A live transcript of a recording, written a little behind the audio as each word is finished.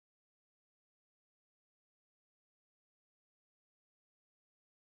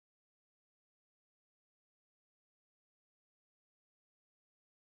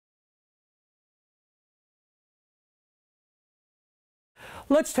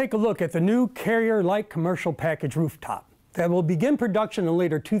Let's take a look at the new Carrier Light Commercial Package Rooftop that will begin production in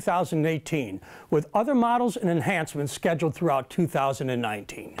later 2018, with other models and enhancements scheduled throughout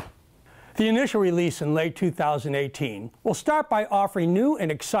 2019. The initial release in late 2018 will start by offering new and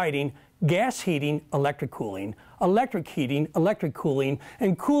exciting gas heating, electric cooling, electric heating, electric cooling,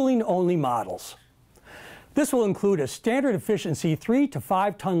 and cooling-only models. This will include a standard efficiency 3 to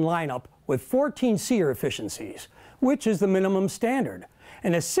 5 ton lineup with 14 SEER efficiencies, which is the minimum standard,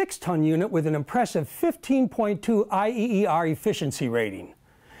 and a 6 ton unit with an impressive 15.2 IEER efficiency rating.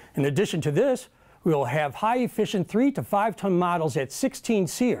 In addition to this, we will have high-efficient 3 to 5 ton models at 16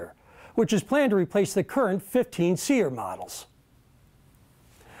 SEER, which is planned to replace the current 15 SEER models.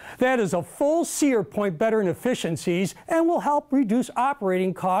 That is a full SEER point better in efficiencies and will help reduce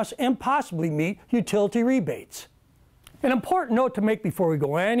operating costs and possibly meet utility rebates. An important note to make before we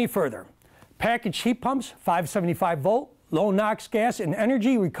go any further: package heat pumps, 575 volt, low NOx gas, and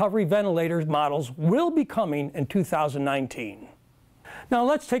energy recovery ventilators models will be coming in 2019. Now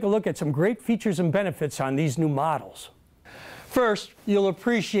let's take a look at some great features and benefits on these new models. First, you'll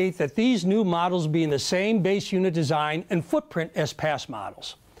appreciate that these new models will be in the same base unit design and footprint as past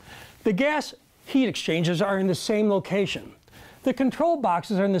models. The gas heat exchangers are in the same location. The control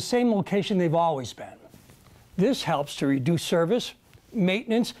boxes are in the same location they've always been. This helps to reduce service,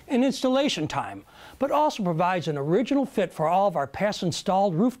 maintenance, and installation time, but also provides an original fit for all of our past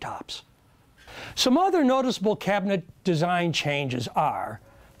installed rooftops. Some other noticeable cabinet design changes are: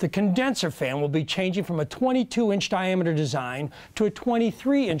 the condenser fan will be changing from a 22-inch diameter design to a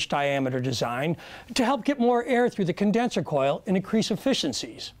 23-inch diameter design to help get more air through the condenser coil and increase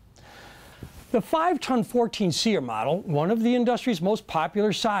efficiencies. The 5-ton 14 SEER model, one of the industry's most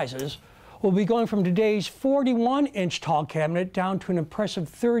popular sizes, will be going from today's 41-inch tall cabinet down to an impressive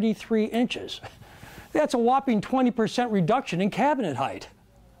 33 inches. That's a whopping 20% reduction in cabinet height.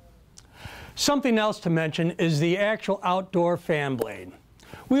 Something else to mention is the actual outdoor fan blade.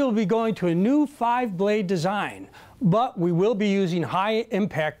 We will be going to a new 5-blade design, but we will be using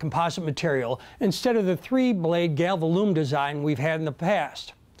high-impact composite material instead of the 3-blade Galvalume design we've had in the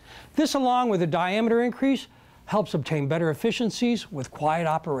past. This, along with a diameter increase, helps obtain better efficiencies with quiet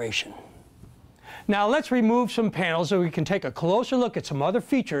operation. Now let's remove some panels so we can take a closer look at some other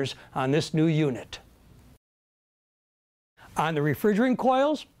features on this new unit. On the refrigerant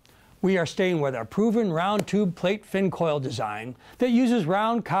coils, we are staying with our proven round tube plate fin coil design that uses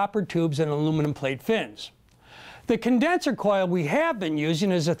round copper tubes and aluminum plate fins. The condenser coil we have been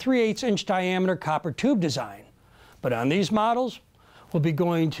using is a 3/8 inch diameter copper tube design, but on these models, we'll be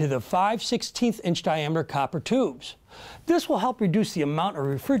going to the 5/16 inch diameter copper tubes. This will help reduce the amount of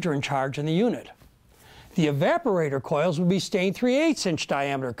refrigerant charge in the unit. The evaporator coils will be staying 3/8 inch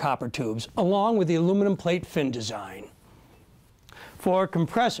diameter copper tubes, along with the aluminum plate fin design. For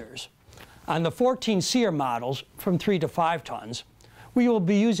compressors, on the 14 SEER models from 3 to 5 tons, we will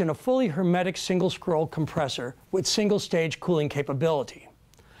be using a fully hermetic single scroll compressor with single stage cooling capability.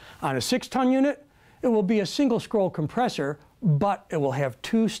 On a 6-ton unit, it will be a single scroll compressor, but it will have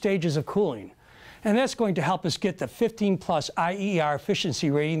 2 stages of cooling. And that's going to help us get the 15+ IEER efficiency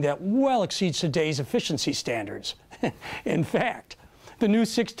rating that well exceeds today's efficiency standards. In fact, the new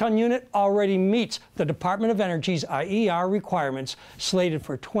 6-ton unit already meets the Department of Energy's IEER requirements slated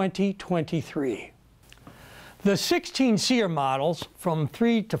for 2023. The 16 SEER models from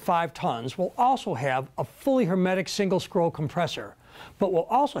 3 to 5 tons will also have a fully hermetic single scroll compressor, but will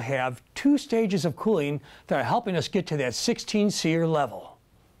also have 2 stages of cooling that are helping us get to that 16 SEER level.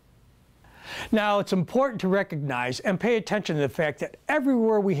 Now, it's important to recognize and pay attention to the fact that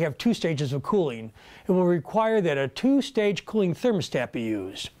everywhere we have 2 stages of cooling, it will require that a 2-stage cooling thermostat be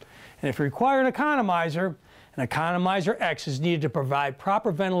used. And if you require an economizer X is needed to provide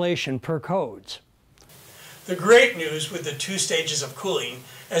proper ventilation per codes. The great news with the 2 stages of cooling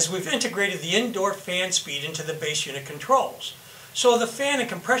is we've integrated the indoor fan speed into the base unit controls, so the fan and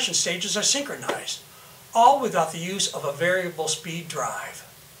compression stages are synchronized, all without the use of a variable speed drive.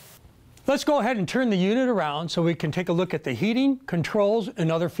 Let's go ahead and turn the unit around so we can take a look at the heating, controls,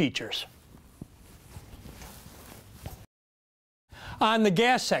 and other features. On the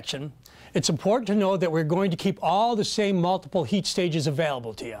gas section, it's important to know that we're going to keep all the same multiple heat stages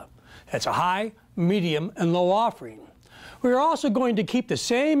available to you. That's a high, medium, and low offering. We're also going to keep the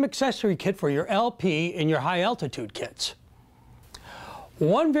same accessory kit for your LP and your high altitude kits.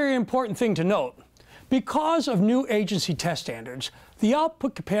 One very important thing to note: because of new agency test standards, the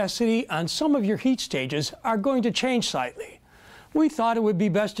output capacity on some of your heat stages are going to change slightly. We thought it would be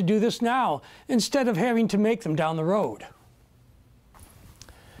best to do this now instead of having to make them down the road.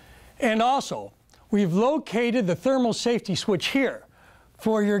 And also, we've located the thermal safety switch here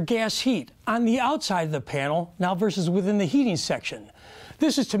for your gas heat on the outside of the panel now versus within the heating section.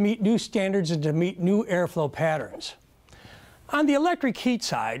 This is to meet new standards and to meet new airflow patterns. On the electric heat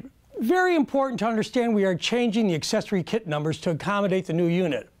side, very important to understand we are changing the accessory kit numbers to accommodate the new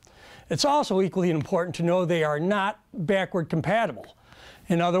unit. It's also equally important to know they are not backward compatible.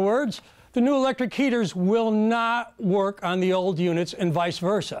 In other words, the new electric heaters will not work on the old units and vice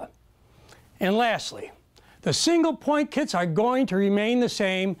versa. And lastly, the single point kits are going to remain the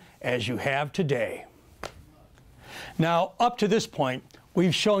same as you have today. Now, up to this point,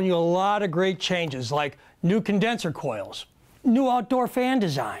 we've shown you a lot of great changes like new condenser coils, new outdoor fan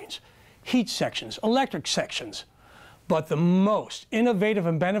designs, heat sections, electric sections. But the most innovative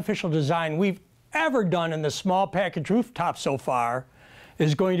and beneficial design we've ever done in the small package rooftop so far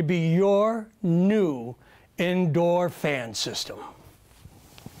is going to be your new indoor fan system.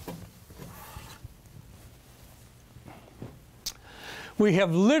 We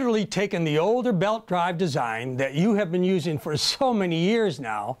have literally taken the older belt drive design that you have been using for so many years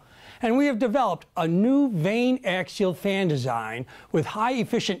now, and we have developed a new vane axial fan design with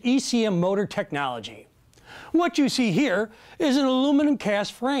high-efficient ECM motor technology. What you see here is an aluminum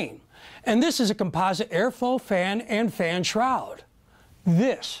cast frame, and this is a composite airflow fan and fan shroud.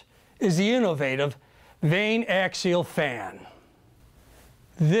 This is the innovative vane axial fan.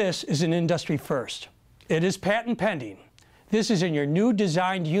 This is an industry first. It is patent pending. This is in your new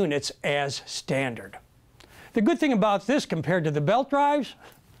designed units as standard. The good thing about this compared to the belt drives,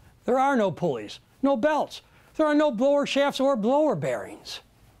 there are no pulleys, no belts. There are no blower shafts or blower bearings.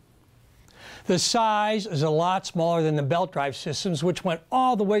 The size is a lot smaller than the belt drive systems, which went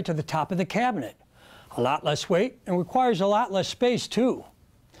all the way to the top of the cabinet. A lot less weight and requires a lot less space too.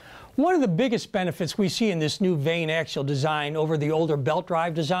 One of the biggest benefits we see in this new vane axial design over the older belt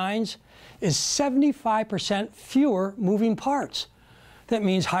drive designs is 75% fewer moving parts. That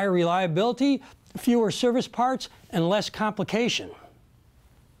means higher reliability, fewer service parts, and less complication.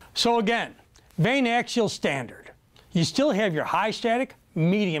 So again, vane axial standard. You still have your high static,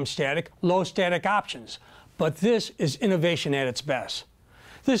 medium static, low static options, but this is innovation at its best.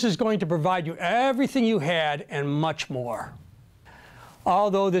 This is going to provide you everything you had and much more.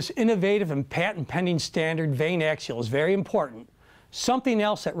 Although this innovative and patent pending standard vane axial is very important, something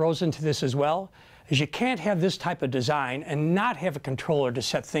else that rose into this as well is you can't have this type of design and not have a controller to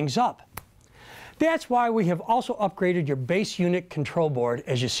set things up. That's why we have also upgraded your base unit control board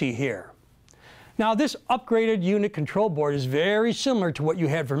as you see here. Now this upgraded unit control board is very similar to what you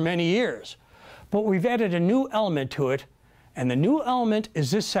had for many years, but we've added a new element to it, and the new element is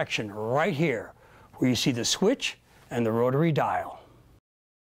this section right here where you see the switch and the rotary dial.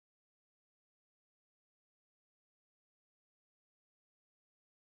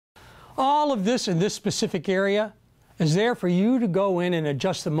 All of this in this specific area is there for you to go in and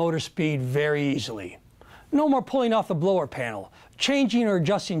adjust the motor speed very easily. No more pulling off the blower panel, changing or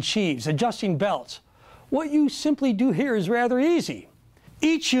adjusting sheaves, adjusting belts. What you simply do here is rather easy.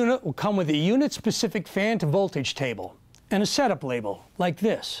 Each unit will come with a unit-specific fan to voltage table and a setup label like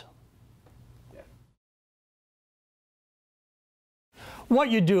this. What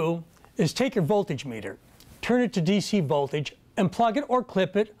you do is take your voltage meter, turn it to DC voltage, and plug it or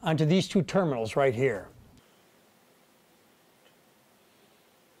clip it onto these two terminals right here.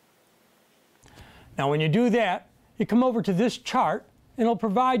 Now when you do that, you come over to this chart and it'll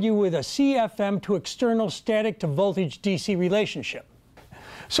provide you with a CFM to external static to voltage DC relationship.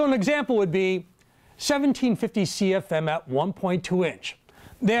 So an example would be 1750 CFM at 1.2 inch.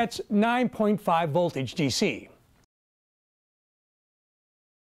 That's 9.5 voltage DC.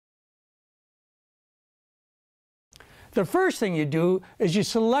 The first thing you do is you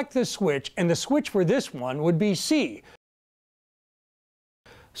select the switch, and the switch for this one would be C.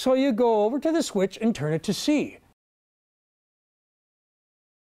 So you go over to the switch and turn it to C.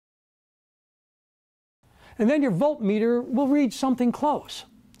 And then your voltmeter will read something close.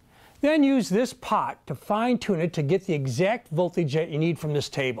 Then use this pot to fine-tune it to get the exact voltage that you need from this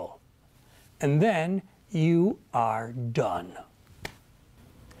table. And then you are done.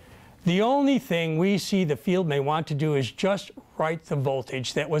 The only thing we see the field may want to do is just write the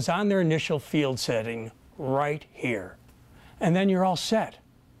voltage that was on their initial field setting right here. And then you're all set.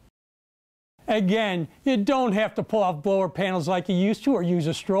 Again, you don't have to pull off blower panels like you used to or use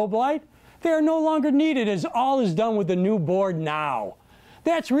a strobe light. They are no longer needed as all is done with the new board now.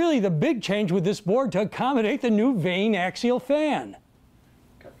 That's really the big change with this board to accommodate the new vane axial fan.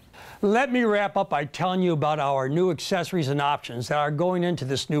 Let me wrap up by telling you about our new accessories and options that are going into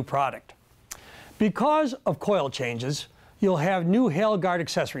this new product. Because of coil changes, you'll have new hail guard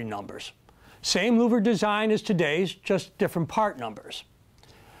accessory numbers. Same louver design as today's, just different part numbers.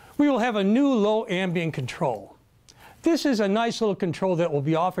 We will have a new low ambient control. This is a nice little control that will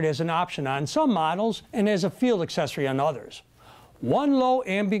be offered as an option on some models and as a field accessory on others. One low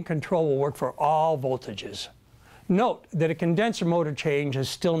ambient control will work for all voltages. Note that a condenser motor change is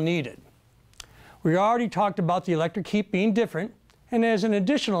still needed. We already talked about the electric heat being different, and as an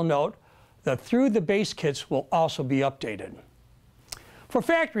additional note, the through the base kits will also be updated. For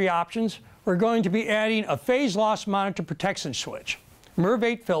factory options, we're going to be adding a phase loss monitor protection switch, MERV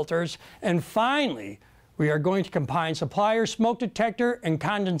 8 filters, and finally, we are going to combine supplier smoke detector and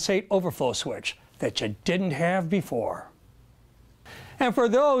condensate overflow switch that you didn't have before. And for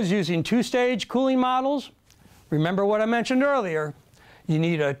those using two-stage cooling models, remember what I mentioned earlier, you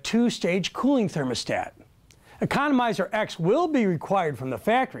need a two-stage cooling thermostat. Economizer X will be required from the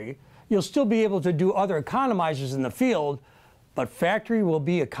factory. You'll still be able to do other economizers in the field, but factory will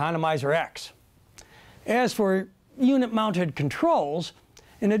be Economizer X. As for unit-mounted controls,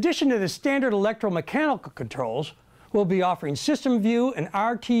 in addition to the standard electromechanical controls, we'll be offering System View and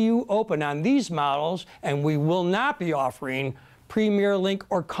RTU Open on these models, and we will not be offering Premier Link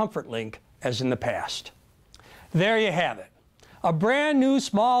or Comfort Link as in the past. There you have it. A brand new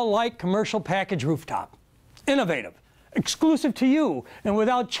small light commercial package rooftop. Innovative, exclusive to you, and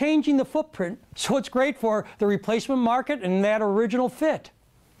without changing the footprint, so it's great for the replacement market and that original fit.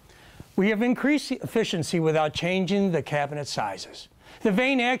 We have increased efficiency without changing the cabinet sizes. The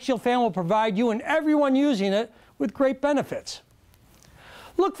vane axial fan will provide you and everyone using it with great benefits.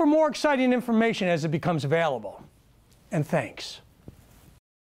 Look for more exciting information as it becomes available. And thanks.